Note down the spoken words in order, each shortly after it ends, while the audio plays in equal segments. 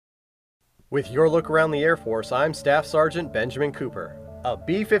With your look around the Air Force, I'm Staff Sergeant Benjamin Cooper. A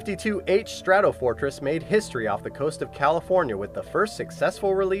B-52H Stratofortress made history off the coast of California with the first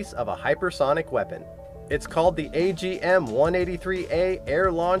successful release of a hypersonic weapon. It's called the AGM-183A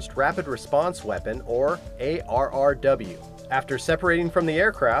Air-Launched Rapid Response Weapon, or ARRW. After separating from the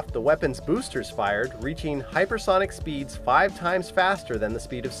aircraft, the weapon's boosters fired, reaching hypersonic speeds 5 times faster than the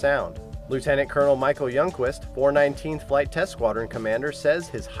speed of sound. Lieutenant Colonel Michael Youngquist, 419th Flight Test Squadron Commander, says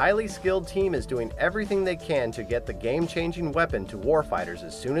his highly skilled team is doing everything they can to get the game-changing weapon to warfighters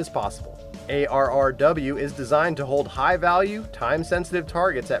as soon as possible. ARRW is designed to hold high-value, time-sensitive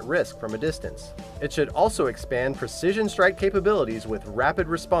targets at risk from a distance. It should also expand precision strike capabilities with rapid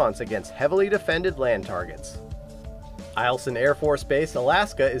response against heavily defended land targets. Eielson Air Force Base,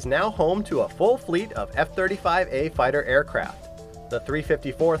 Alaska is now home to a full fleet of F-35A fighter aircraft. The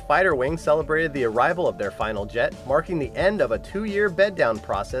 354th Fighter Wing celebrated the arrival of their final jet, marking the end of a 2-year bed-down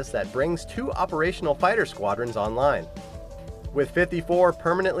process that brings 2 operational fighter squadrons online. With 54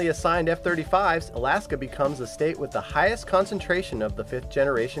 permanently assigned F-35s, Alaska becomes the state with the highest concentration of the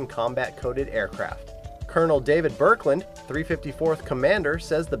 5th-generation combat-coded aircraft. Colonel David Birkeland, 354th Commander,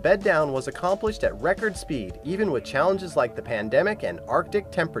 says the bed-down was accomplished at record speed, even with challenges like the pandemic and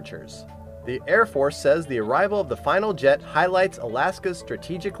Arctic temperatures. The Air Force says the arrival of the final jet highlights Alaska's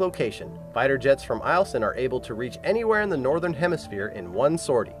strategic location. Fighter jets from Eielson are able to reach anywhere in the Northern Hemisphere in one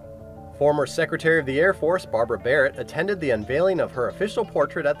sortie. Former Secretary of the Air Force Barbara Barrett attended the unveiling of her official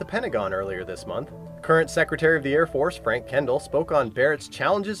portrait at the Pentagon earlier this month. Current Secretary of the Air Force Frank Kendall spoke on Barrett's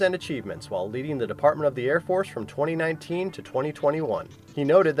challenges and achievements while leading the Department of the Air Force from 2019 to 2021. He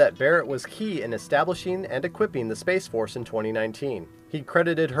noted that Barrett was key in establishing and equipping the Space Force in 2019. He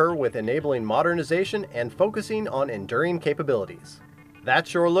credited her with enabling modernization and focusing on enduring capabilities.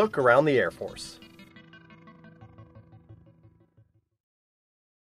 That's your look around the Air Force.